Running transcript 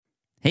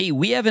Hey,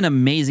 we have an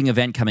amazing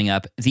event coming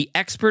up, the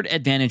Expert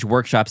Advantage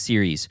Workshop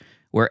Series,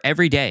 where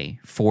every day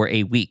for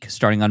a week,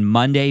 starting on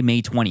Monday,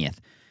 May 20th,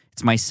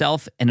 it's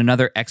myself and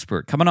another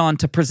expert coming on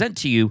to present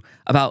to you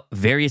about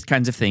various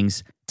kinds of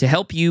things to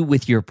help you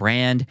with your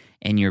brand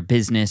and your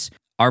business.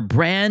 Our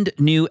brand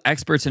new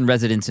experts and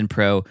residents in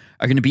Pro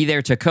are going to be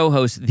there to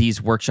co-host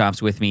these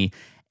workshops with me,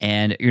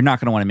 and you're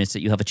not going to want to miss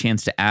it. You'll have a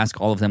chance to ask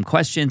all of them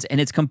questions,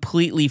 and it's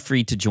completely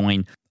free to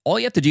join. All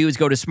you have to do is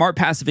go to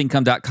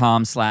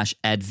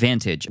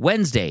smartpassiveincome.com/advantage.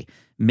 Wednesday,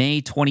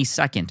 May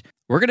 22nd.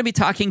 We're going to be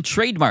talking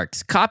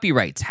trademarks,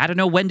 copyrights, how to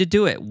know when to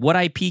do it, what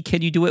IP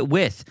can you do it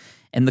with,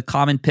 and the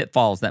common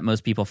pitfalls that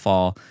most people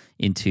fall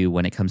into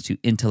when it comes to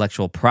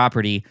intellectual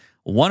property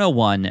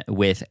 101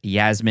 with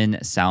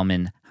Yasmin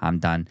Salman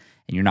Hamdan. And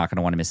you're not going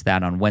to want to miss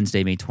that on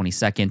Wednesday, May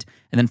 22nd.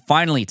 And then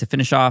finally, to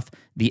finish off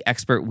the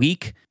Expert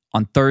Week,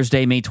 on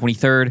Thursday, May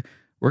 23rd,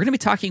 we're going to be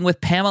talking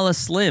with Pamela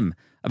Slim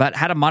about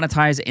how to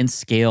monetize and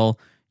scale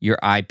your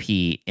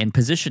IP and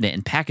position it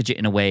and package it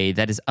in a way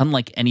that is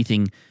unlike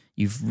anything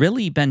you've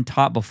really been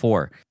taught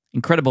before.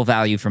 Incredible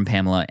value from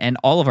Pamela and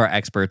all of our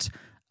experts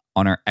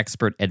on our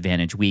Expert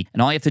Advantage Week.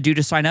 And all you have to do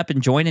to sign up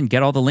and join and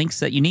get all the links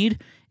that you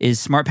need is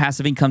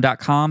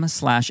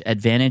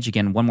smartpassiveincome.com/advantage.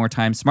 Again, one more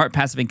time,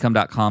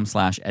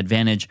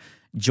 smartpassiveincome.com/advantage.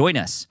 Join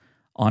us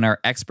on our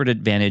Expert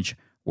Advantage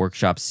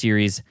Workshop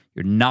Series.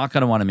 You're not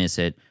going to want to miss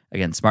it.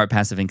 Again,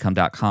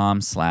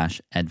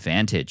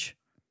 smartpassiveincome.com/advantage.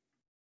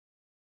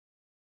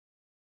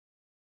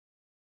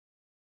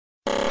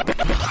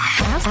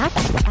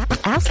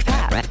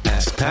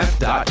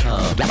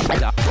 AskPat.com.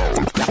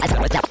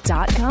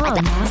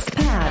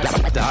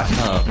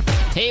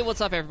 Hey,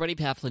 what's up, everybody?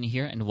 Pat Flynn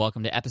here, and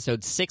welcome to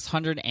episode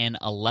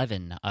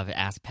 611 of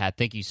Ask Pat.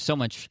 Thank you so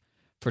much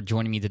for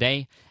joining me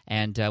today.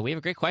 And we have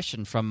a great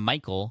question from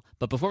Michael.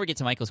 But before we get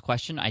to Michael's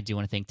question, I do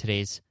want to thank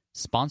today's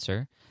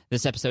sponsor.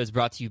 This episode is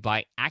brought to you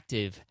by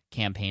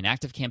ActiveCampaign.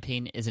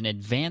 ActiveCampaign is an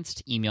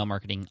advanced email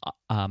marketing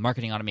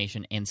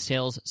automation and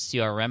sales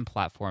CRM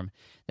platform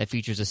that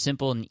features a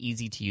simple and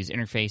easy-to-use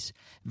interface.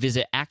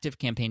 Visit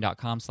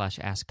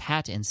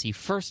activecampaign.com/askpat and see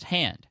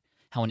firsthand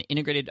how an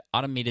integrated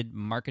automated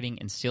marketing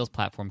and sales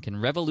platform can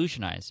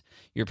revolutionize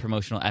your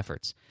promotional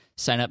efforts.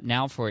 Sign up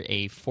now for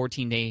a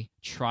 14-day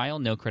trial,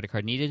 no credit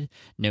card needed,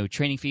 no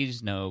training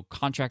fees, no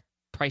contract.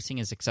 Pricing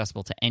is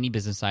accessible to any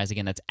business size.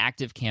 Again, that's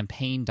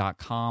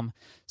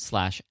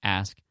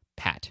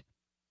activecampaign.com/askpat.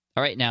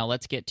 All right, now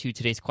let's get to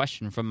today's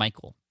question from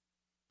Michael.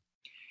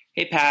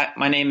 Hey, Pat.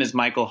 My name is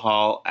Michael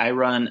Hall. I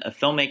run a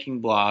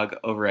filmmaking blog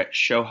over at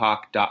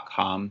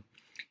showhawk.com.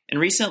 And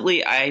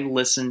recently I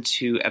listened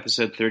to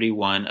episode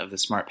 31 of the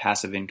Smart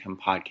Passive Income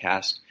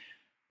podcast,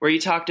 where you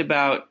talked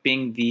about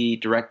being the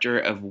director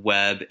of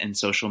web and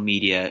social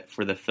media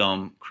for the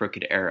film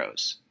Crooked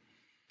Arrows.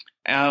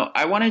 Now,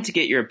 I wanted to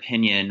get your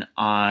opinion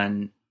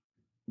on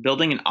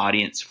building an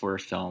audience for a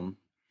film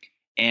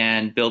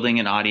and building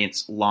an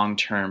audience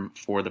long-term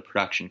for the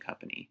production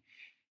company.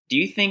 Do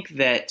you think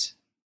that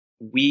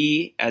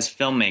we as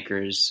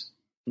filmmakers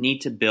need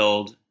to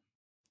build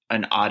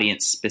an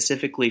audience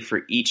specifically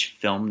for each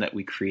film that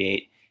we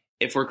create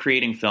if we're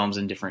creating films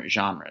in different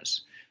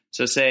genres?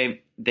 So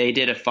say they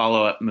did a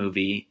follow-up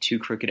movie to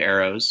Crooked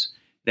Arrows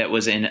that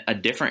was in a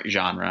different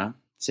genre,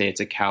 say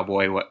it's a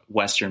cowboy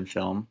western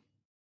film.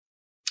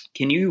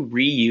 Can you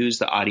reuse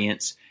the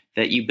audience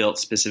that you built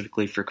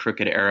specifically for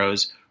Crooked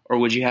Arrows, or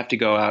would you have to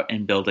go out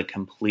and build a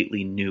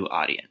completely new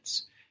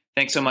audience?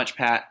 Thanks so much,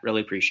 Pat.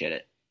 Really appreciate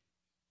it.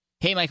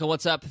 Hey, Michael,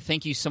 what's up?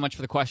 Thank you so much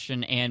for the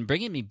question and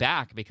bringing me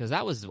back, because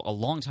that was a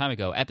long time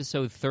ago,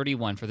 episode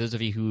 31. For those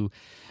of you who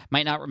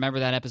might not remember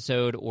that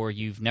episode or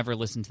you've never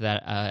listened to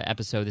that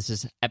episode, this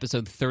is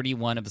episode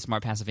 31 of the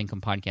Smart Passive Income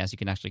podcast. You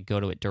can actually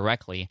go to it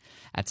directly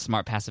at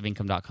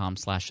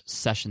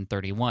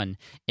smartpassiveincome.com/session31.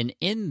 And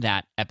in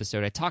that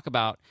episode, I talk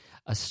about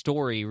a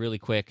story really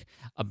quick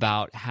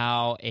about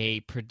how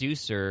a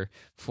producer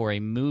for a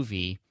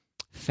movie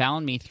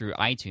found me through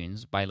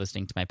iTunes by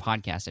listening to my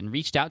podcast and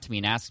reached out to me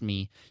and asked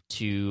me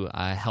to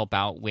help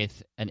out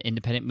with an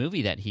independent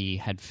movie that he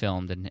had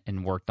filmed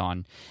and worked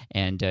on,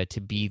 and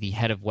to be the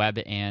head of web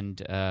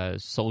and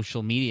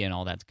social media and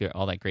all that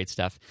great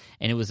stuff.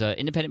 And it was an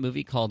independent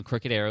movie called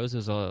Crooked Arrows.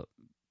 It was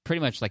pretty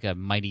much like a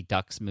Mighty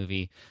Ducks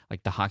movie,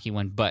 like the hockey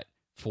one, but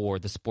for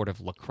the sport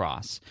of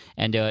lacrosse.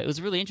 And it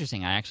was really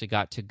interesting. I actually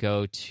got to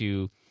go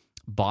to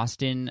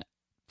Boston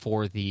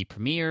for the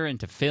premiere and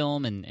to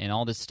film and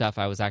all this stuff.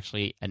 I was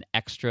actually an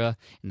extra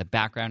in the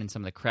background in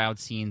some of the crowd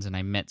scenes, and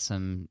I met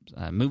some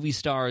movie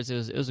stars.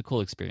 It was a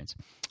cool experience.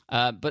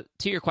 But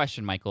to your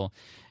question, Michael,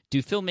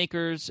 do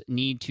filmmakers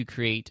need to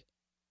create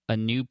a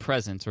new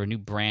presence or a new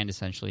brand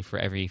essentially for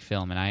every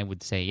film? And I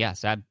would say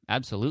yes,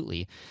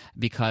 absolutely,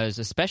 because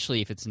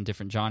especially if it's in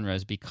different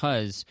genres,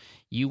 because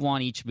you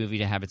want each movie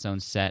to have its own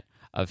set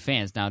of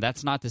fans. Now,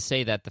 that's not to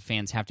say that the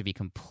fans have to be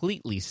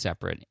completely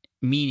separate,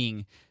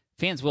 meaning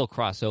fans will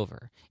cross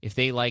over if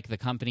they like the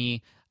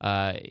company,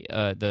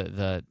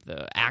 the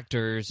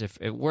actors, if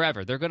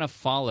wherever they're going to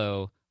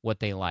follow what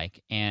they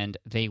like, and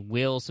they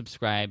will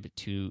subscribe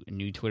to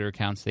new Twitter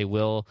accounts. They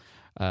will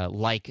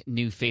like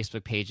new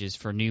Facebook pages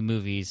for new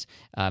movies,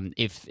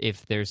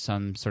 if there's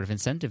some sort of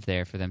incentive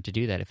there for them to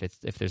do that.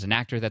 If there's an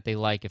actor that they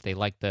like, if they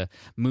like the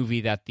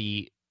movie that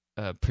the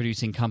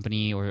producing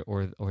company or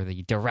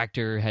the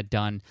director had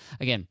done.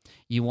 Again,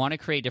 you want to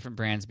create different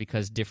brands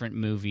because different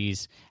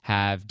movies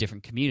have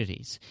different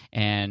communities.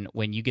 And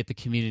when you get the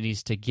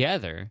communities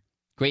together,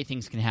 great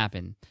things can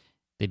happen.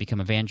 They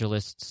become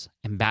evangelists,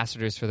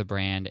 ambassadors for the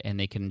brand, and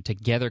they can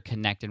together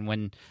connect. And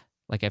when,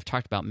 like I've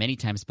talked about many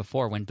times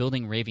before, when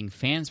building raving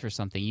fans for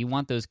something, you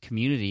want those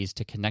communities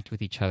to connect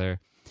with each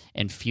other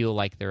and feel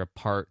like they're a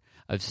part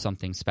of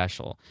something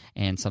special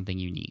and something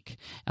unique.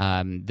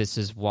 This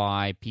is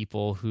why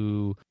people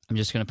who, I'm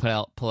just going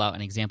to pull out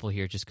an example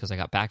here just because I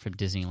got back from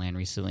Disneyland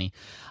recently.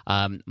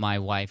 My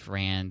wife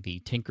ran the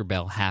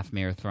Tinkerbell half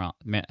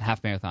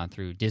marathon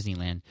through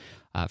Disneyland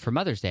for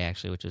Mother's Day,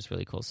 actually, which was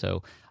really cool.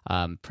 So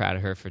proud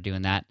of her for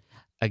doing that.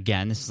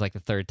 Again, this is like the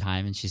third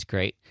time, and she's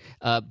great.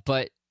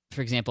 But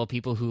for example,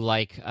 people who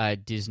like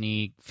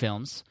Disney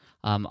films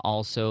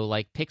also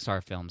like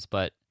Pixar films,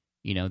 but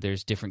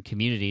there's different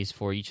communities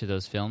for each of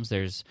those films.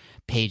 There's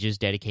pages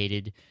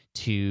dedicated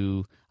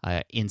to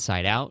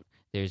Inside Out.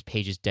 There's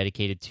pages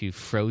dedicated to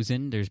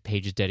Frozen. There's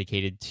pages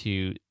dedicated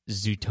to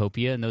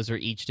Zootopia, and those are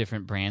each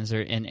different brands.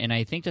 And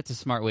I think that's a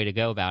smart way to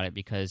go about it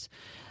because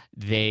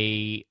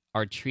they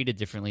are treated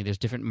differently. There's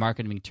different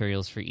marketing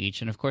materials for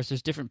each, and of course,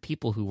 there's different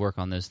people who work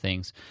on those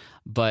things.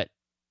 But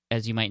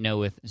as you might know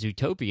with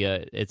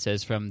Zootopia, it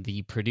says from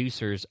the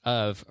producers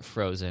of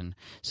Frozen.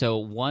 So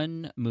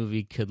one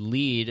movie could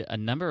lead a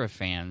number of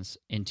fans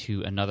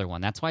into another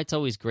one. That's why it's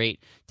always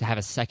great to have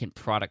a second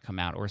product come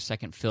out or a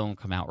second film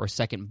come out or a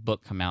second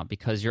book come out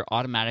because you're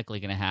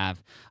automatically going to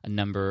have a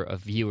number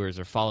of viewers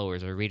or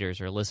followers or readers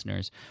or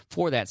listeners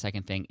for that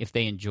second thing if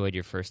they enjoyed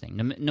your first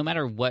thing. No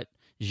matter what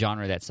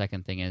genre that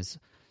second thing is,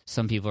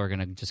 some people are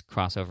going to just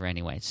cross over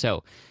anyway.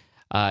 So,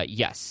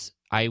 yes,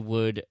 I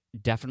would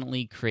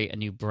definitely create a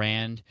new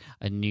brand,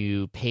 a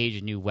new page,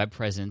 a new web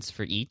presence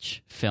for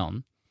each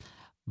film,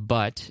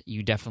 but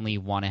you definitely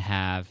want to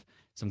have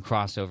some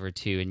crossover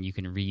too, and you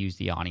can reuse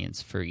the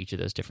audience for each of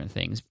those different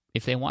things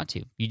if they want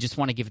to. You just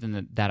want to give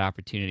them that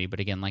opportunity, but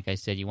again, like I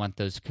said, you want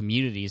those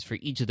communities for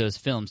each of those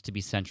films to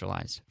be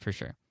centralized for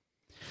sure.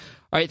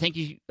 All right, thank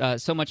you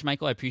so much,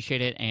 Michael. I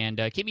appreciate it,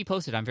 and keep me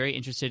posted. I'm very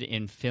interested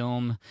in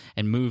film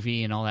and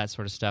movie and all that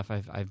sort of stuff.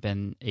 I've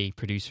been a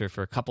producer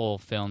for a couple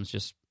films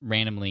just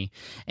randomly,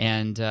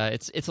 and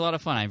it's a lot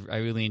of fun. I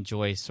really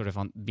enjoy sort of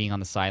being on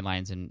the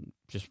sidelines and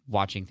just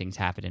watching things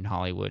happen in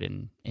Hollywood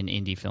and in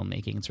indie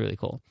filmmaking. It's really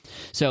cool.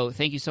 So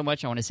thank you so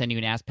much. I want to send you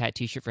an Ask Pat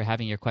t-shirt for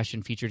having your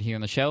question featured here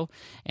on the show,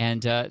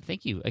 and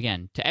thank you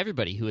again to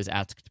everybody who has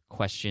asked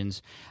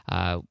questions.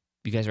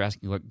 You guys are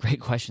asking great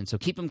questions, so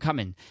keep them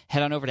coming.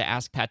 Head on over to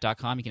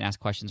AskPat.com. You can ask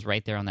questions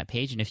right there on that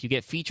page. And if you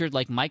get featured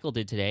like Michael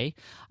did today,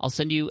 I'll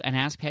send you an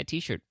Ask Pat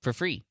t-shirt for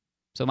free.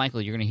 So,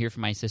 Michael, you're going to hear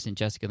from my assistant,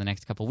 Jessica, the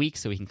next couple of weeks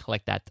so we can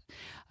collect that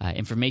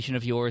information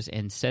of yours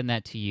and send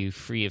that to you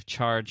free of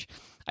charge.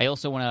 I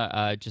also want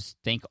to just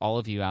thank all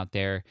of you out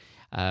there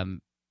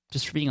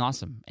just for being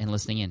awesome and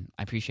listening in.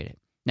 I appreciate it.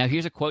 Now,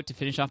 here's a quote to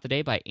finish off the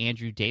day by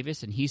Andrew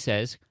Davis, and he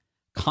says,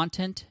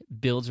 "Content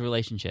builds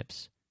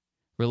relationships.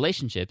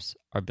 Relationships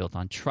are built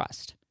on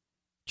trust.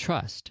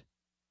 Trust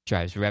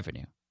drives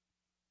revenue."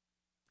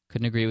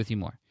 Couldn't agree with you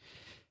more.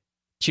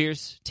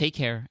 Cheers, take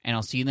care, and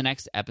I'll see you in the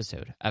next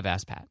episode of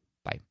Ask Pat.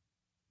 Bye.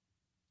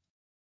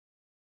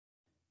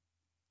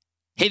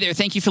 Hey there,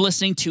 thank you for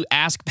listening to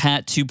Ask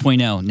Pat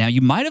 2.0. Now, you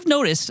might have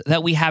noticed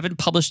that we haven't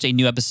published a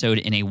new episode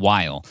in a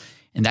while,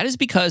 and that is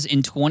because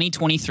in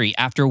 2023,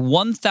 after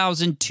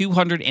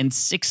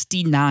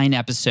 1,269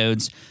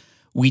 episodes,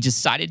 we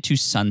decided to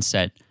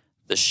sunset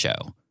the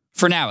show.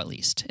 For now, at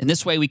least. In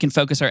this way, we can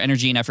focus our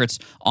energy and efforts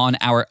on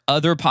our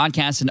other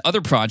podcasts and other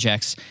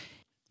projects.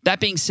 That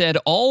being said,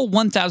 all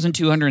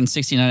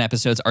 1,269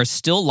 episodes are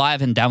still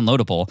live and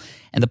downloadable,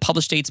 and the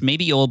published dates may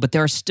be old, but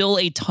there are still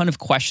a ton of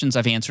questions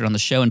I've answered on the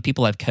show and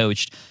people I've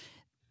coached.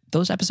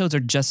 Those episodes are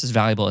just as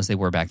valuable as they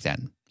were back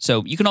then.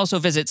 So you can also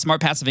visit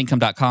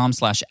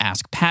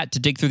smartpassiveincome.com/askpat to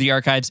dig through the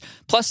archives.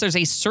 Plus, there's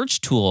a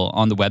search tool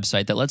on the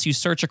website that lets you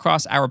search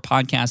across our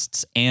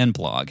podcasts and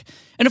blog.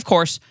 And of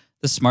course,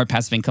 the Smart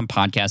Passive Income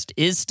podcast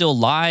is still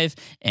live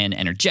and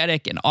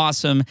energetic and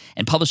awesome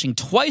and publishing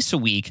twice a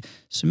week.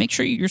 So make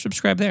sure you're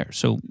subscribed there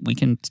so we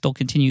can still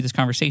continue this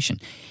conversation.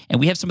 And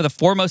we have some of the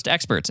foremost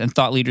experts and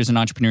thought leaders in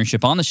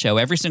entrepreneurship on the show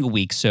every single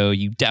week, so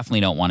you definitely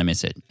don't want to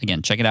miss it.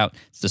 Again, check it out.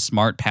 It's the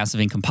Smart Passive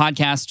Income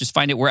podcast. Just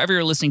find it wherever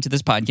you're listening to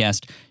this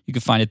podcast. You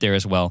can find it there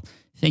as well.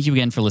 Thank you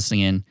again for listening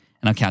in,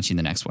 and I'll catch you in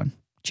the next one.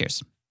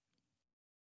 Cheers.